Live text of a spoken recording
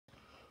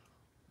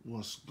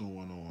What's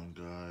going on,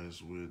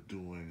 guys? We're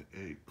doing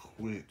a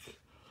quick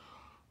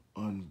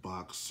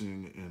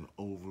unboxing and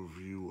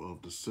overview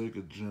of the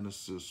Sega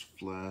Genesis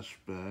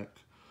Flashback,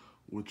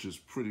 which is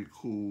pretty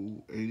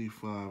cool.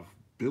 85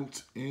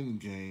 built-in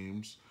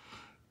games,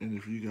 and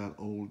if you got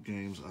old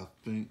games, I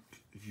think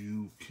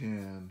you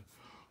can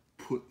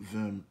put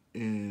them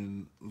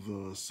in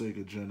the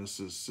Sega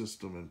Genesis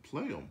system and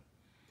play them.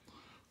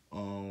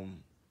 Um,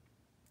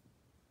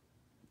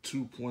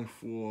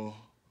 2.4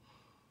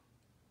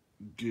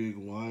 gig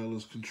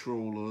wireless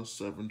controller,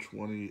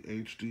 720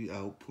 HD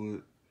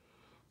output,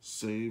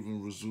 save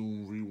and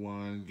resume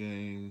rewind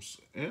games,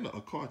 and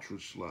a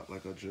cartridge slot,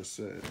 like I just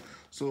said.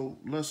 So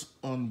let's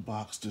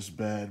unbox this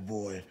bad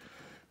boy.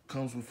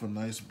 Comes with a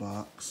nice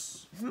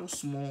box, real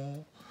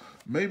small.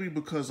 Maybe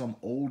because I'm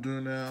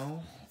older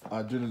now,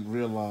 I didn't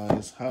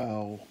realize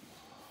how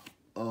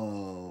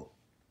uh,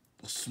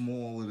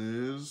 small it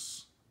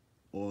is,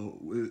 or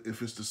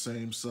if it's the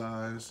same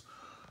size.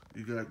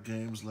 You got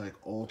games like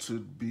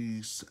Altered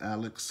Beast,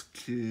 Alex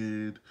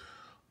Kidd,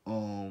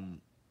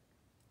 um,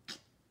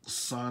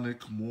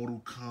 Sonic,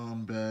 Mortal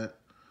Kombat.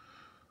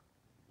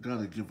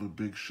 Gotta give a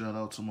big shout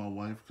out to my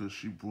wife because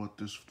she brought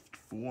this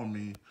for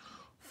me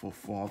for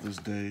Father's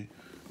Day.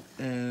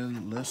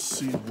 And let's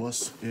see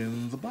what's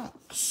in the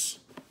box.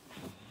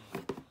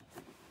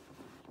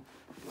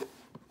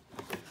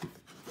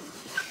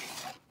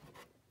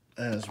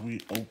 As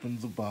we open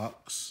the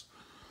box,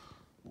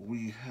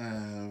 we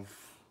have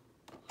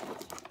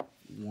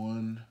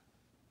one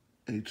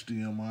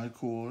HDMI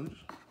cord,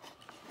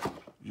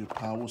 your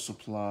power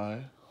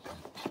supply,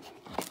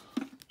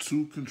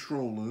 two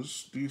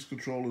controllers. These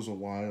controllers are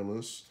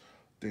wireless.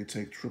 They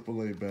take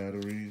AAA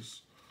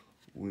batteries,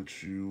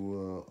 which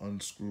you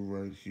unscrew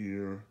right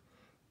here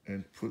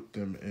and put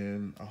them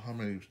in. How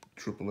many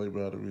AAA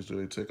batteries do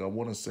they take? I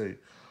want to say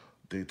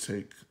they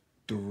take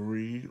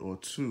 3 or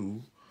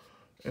 2.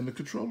 And the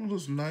controller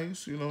is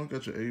nice. You know,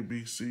 got your A,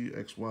 B, C,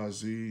 X, Y,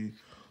 Z,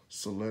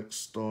 select,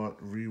 start,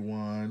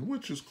 rewind,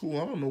 which is cool.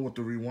 I don't know what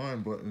the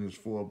rewind button is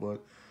for,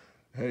 but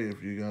hey,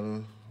 if you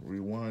gotta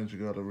rewind, you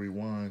gotta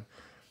rewind.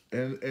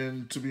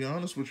 And to be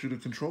honest with you, the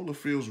controller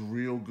feels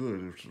real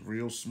good. It's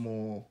real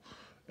small,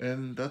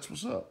 and that's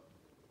what's up.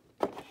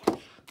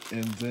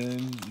 And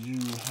then you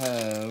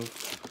have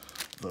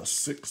the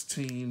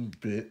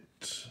 16-bit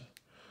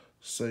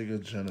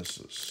Sega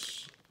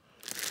Genesis.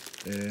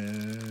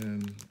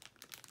 And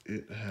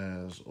it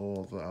has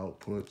all the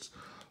outputs.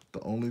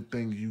 The only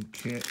thing you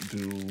can't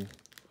do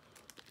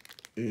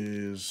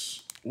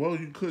is, well,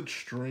 you could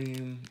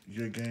stream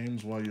your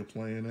games while you're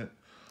playing it.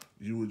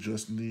 You would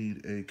just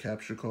need a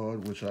capture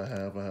card, which I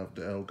have. I have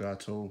the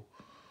Elgato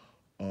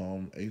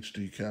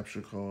HD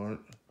capture card.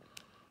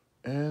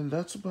 And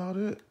that's about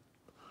it.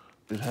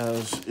 It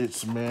has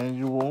its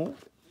manual,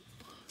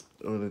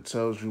 and it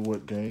tells you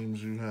what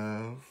games you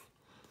have.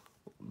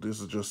 This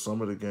is just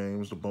some of the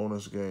games, the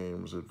bonus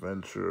games: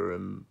 Adventure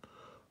and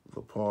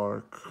The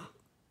Park,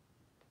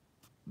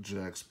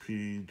 Jax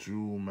P,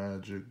 Jewel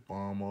Magic,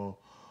 Bomber,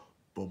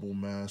 Bubble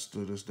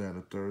Master, this, that, and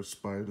the third,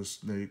 Spider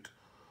Snake,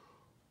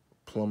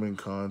 Plumbing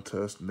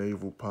Contest,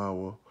 Naval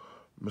Power,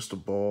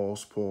 Mr.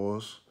 Balls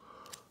Paws.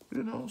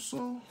 You know,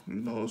 so,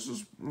 this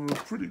is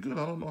pretty good.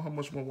 I don't know how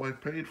much my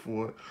wife paid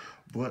for it,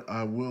 but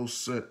I will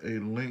set a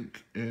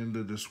link in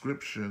the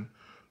description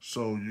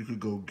so you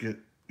could go get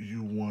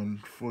you one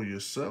for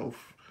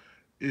yourself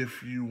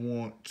if you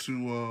want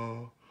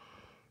to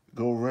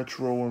go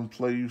retro and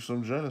play you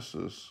some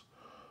Genesis.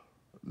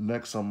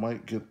 Next, I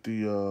might get the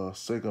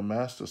Sega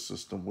Master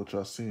System, which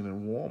I seen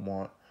in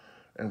Walmart,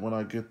 and when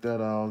I get that,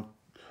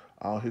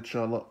 I'll hit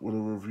y'all up with a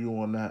review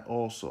on that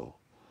also.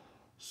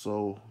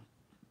 So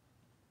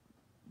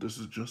this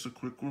is just a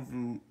quick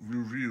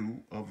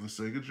review of the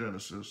Sega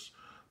Genesis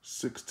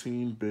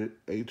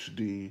 16-bit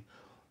HD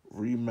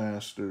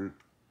remastered.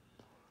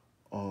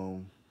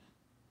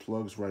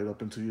 Plugs right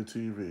up into your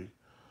TV.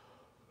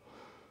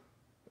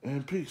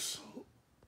 And peace.